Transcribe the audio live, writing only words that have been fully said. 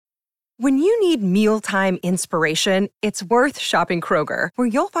When you need mealtime inspiration, it's worth shopping Kroger, where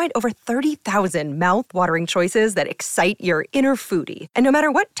you'll find over 30,000 mouth-watering choices that excite your inner foodie. And no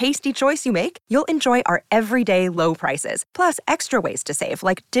matter what tasty choice you make, you'll enjoy our everyday low prices, plus extra ways to save,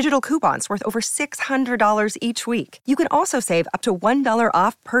 like digital coupons worth over $600 each week. You can also save up to $1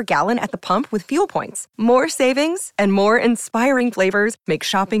 off per gallon at the pump with fuel points. More savings and more inspiring flavors make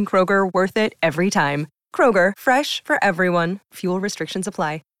shopping Kroger worth it every time. Kroger, fresh for everyone. Fuel restrictions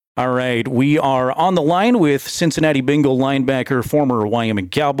apply. All right, we are on the line with Cincinnati Bengal linebacker, former Wyoming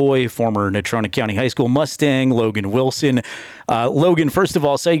Cowboy, former Natrona County High School Mustang, Logan Wilson. Logan, first of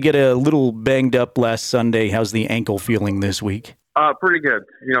all, say you get a little banged up last Sunday. How's the ankle feeling this week? Pretty good.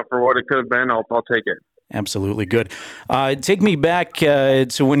 For what it could have been, I'll take it. Absolutely good. Take me back to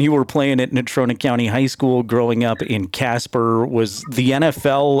when you were playing at Natrona County High School growing up in Casper. Was the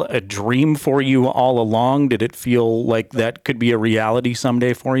NFL a dream for you all along? Did it feel like that could be a reality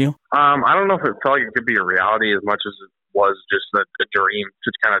someday for you? I don't know if it felt like it could be a reality as much as it was just a dream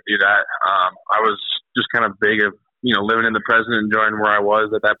to kind of do that. I was just kind of big of, living in the present, enjoying where I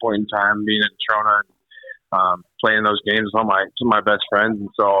was at that point in time, being at Natrona, playing those games with some of my best friends. And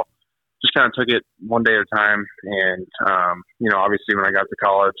so just kind of took it one day at a time. And, obviously when I got to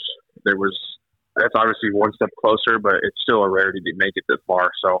college, that's obviously one step closer, but it's still a rarity to make it this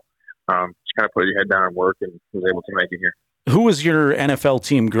far. So just kind of put your head down and work, and was able to make it here. Who was your NFL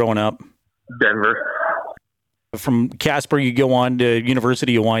team growing up? Denver. From Casper, you go on to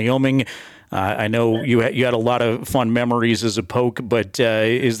University of Wyoming. I know you had a lot of fun memories as a Poke, but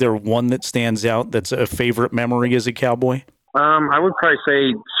is there one that stands out that's a favorite memory as a Cowboy? I would probably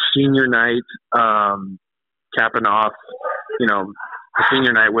say senior night, capping off, the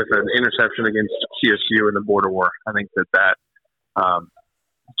senior night with an interception against CSU in the border war. I think that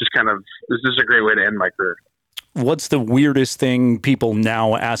just kind of is just a great way to end my career. What's the weirdest thing people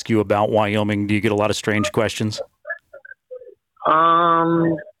now ask you about Wyoming? Do you get a lot of strange questions? I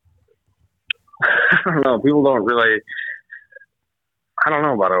don't know. People don't really. I don't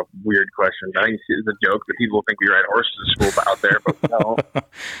know about a weird question. I think it's a joke that people think we ride horses to school out there, but no.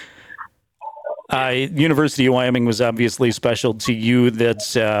 University of Wyoming was obviously special to you.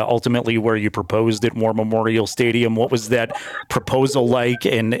 That's ultimately where you proposed at War Memorial Stadium. What was that proposal like,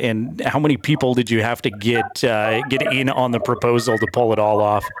 and how many people did you have to get in on the proposal to pull it all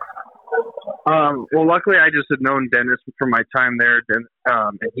off? Well, luckily I just had known Dennis from my time there, and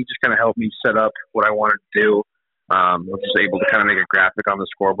he just kind of helped me set up what I wanted to do. I was just able to kind of make a graphic on the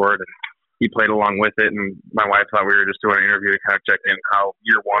scoreboard, and he played along with it. And my wife thought we were just doing an interview to kind of check in how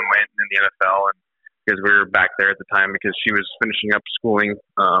year one went in the NFL, and because we were back there at the time because she was finishing up schooling,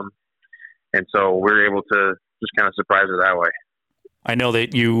 and so we were able to just kind of surprise her that way. I know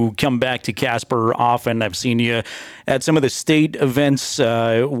that you come back to Casper often. I've seen you at some of the state events.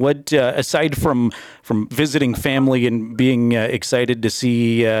 What aside from visiting family and being excited to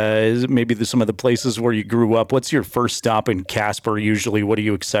see maybe some of the places where you grew up, what's your first stop in Casper usually? What are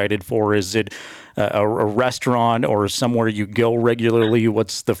you excited for? Is it a restaurant or somewhere you go regularly?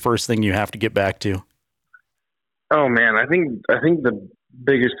 What's the first thing you have to get back to? Oh man, I think the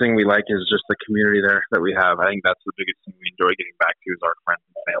biggest thing we like is just the community there that we have. I think that's the biggest thing we enjoy getting back to is our friends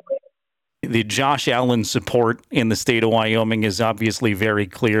and family. The Josh Allen support in the state of Wyoming is obviously very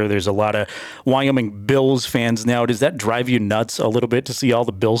clear. There's a lot of Wyoming Bills fans now. Does that drive you nuts a little bit to see all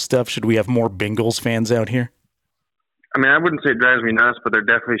the Bills stuff? Should we have more Bengals fans out here? I mean, I wouldn't say it drives me nuts, but there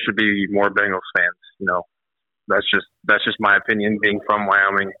definitely should be more Bengals fans. That's just my opinion, being from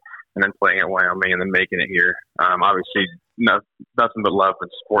Wyoming and then playing at Wyoming and then making it here. Obviously, nothing but love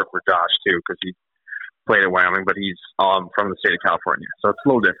and support for Josh too, because he played at Wyoming, but he's from the state of California, so it's a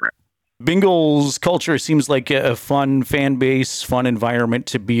little different. Bengals culture seems like a fun fan base, fun environment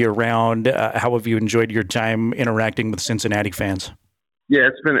to be around. How have you enjoyed your time interacting with Cincinnati fans? Yeah,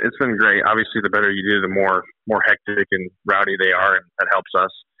 it's been great. Obviously, the better you do, the more hectic and rowdy they are, and that helps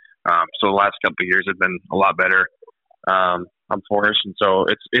us. So the last couple of years have been a lot better for us, and so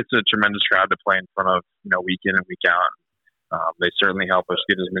it's a tremendous crowd to play in front of, week in and week out. They certainly help us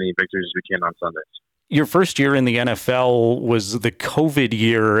get as many victories as we can on Sundays. Your first year in the NFL was the COVID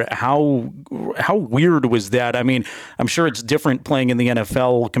year. How weird was that? I mean, I'm sure it's different playing in the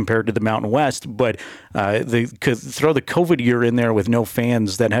NFL compared to the Mountain West, but throw the COVID year in there with no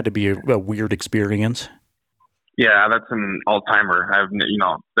fans, that had to be a weird experience. Yeah, that's an all-timer. I've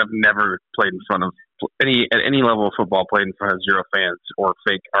never played in front of at any level of football, played in front of zero fans or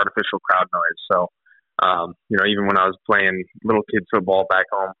fake artificial crowd noise. So, even when I was playing little kid football back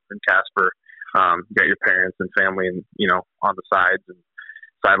home in Casper, you got your parents and family and, on the sides. And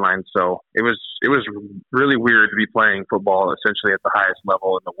sidelines. So it was really weird to be playing football essentially at the highest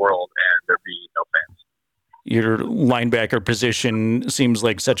level in the world and there be no fans. Your linebacker position seems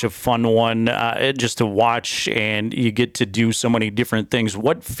like such a fun one just to watch, and you get to do so many different things.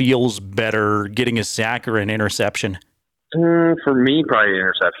 What feels better, getting a sack or an interception? For me, probably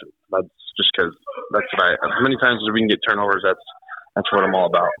interception. That's just because that's what as many times as we can get turnovers, that's what I'm all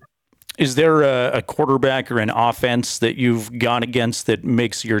about. Is there a quarterback or an offense that you've gone against that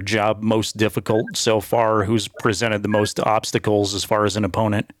makes your job most difficult so far? Who's presented the most obstacles as far as an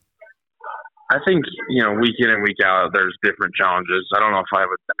opponent? I think, week in and week out, there's different challenges. I don't know if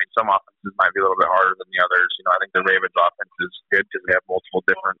some offenses might be a little bit harder than the others. I think the Ravens offense is good because they have multiple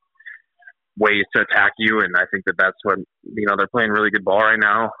different ways to attack you. And I think that's what, they're playing really good ball right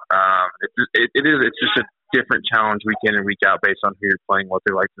now. It's just a different challenge week in and week out based on who you're playing, what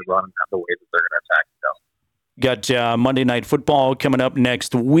they like to run, and the way that they're going to attack you. Got Monday Night Football coming up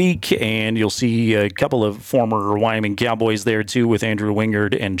next week, and you'll see a couple of former Wyoming Cowboys there, too, with Andrew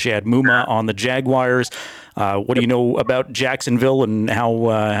Wingard and Chad Muma on the Jaguars. What do you know about Jacksonville, and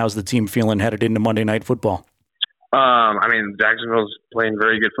how's the team feeling headed into Monday Night Football? Jacksonville's playing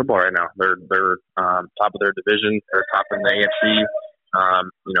very good football right now. They're top of their division. They're top in the AFC.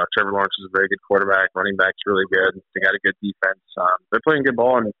 Trevor Lawrence is a very good quarterback. Running back's really good. They got a good defense. They're playing good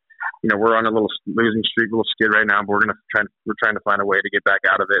ball, and we're on a little losing streak, a little skid right now, but we're trying to find a way to get back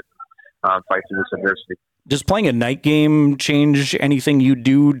out of it, fight through this adversity. Does playing a night game change anything you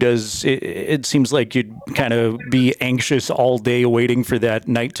do? Does it seems like you'd kind of be anxious all day waiting for that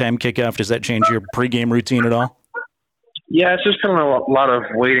nighttime kickoff? Does that change your pregame routine at all? Yeah, it's just kind of a lot of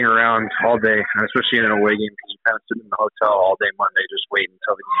waiting around all day, and especially in an away game because you kind of sit in the hotel all day Monday just waiting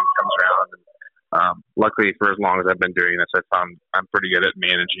until the game comes around. And luckily, for as long as I've been doing this, I found I'm pretty good at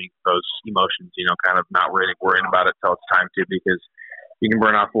managing those emotions, kind of not really worrying about it till it's time to, because you can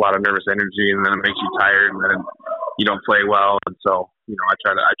burn off a lot of nervous energy and then it makes you tired and then you don't play well. And so, I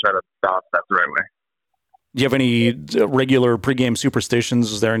try to balance that the right way. Do you have any regular pregame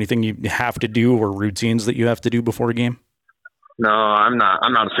superstitions? Is there anything you have to do or routines that you have to do before a game? No, I'm not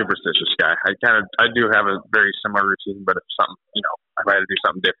a superstitious guy. I do have a very similar routine, but if something, if I had to do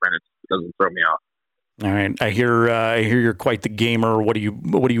something different, it doesn't throw me off. All right. I hear you're quite the gamer. What are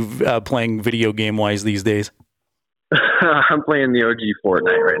you playing video game wise these days? I'm playing the OG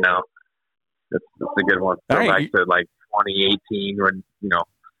Fortnite right now. That's a good one. Go back to like 2018 when,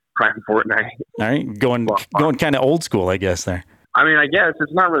 prime Fortnite. All right. Going kind of old school, I guess there. I guess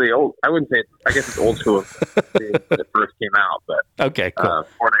it's not really old. I wouldn't say. I guess it's old school when it first came out, but okay, cool.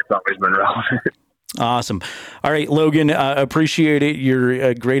 Fortnite's always been relevant. Awesome. All right, Logan, appreciate it. You're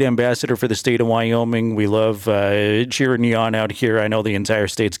a great ambassador for the state of Wyoming. We love cheering you on out here. I know the entire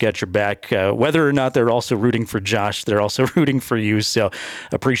state's got your back. Whether or not they're also rooting for Josh, they're also rooting for you. So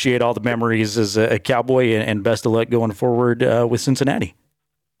appreciate all the memories as a Cowboy, and best of luck going forward with Cincinnati.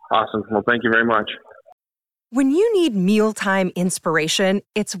 Awesome. Well, thank you very much. When you need mealtime inspiration,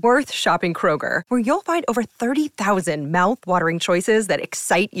 it's worth shopping Kroger, where you'll find over 30,000 mouth-watering choices that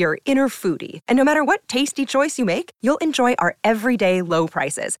excite your inner foodie. And no matter what tasty choice you make, you'll enjoy our everyday low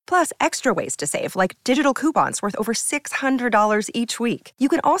prices, plus extra ways to save, like digital coupons worth over $600 each week. You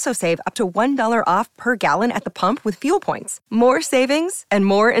can also save up to $1 off per gallon at the pump with fuel points. More savings and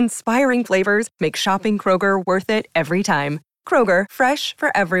more inspiring flavors make shopping Kroger worth it every time. Kroger, fresh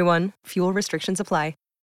for everyone. Fuel restrictions apply.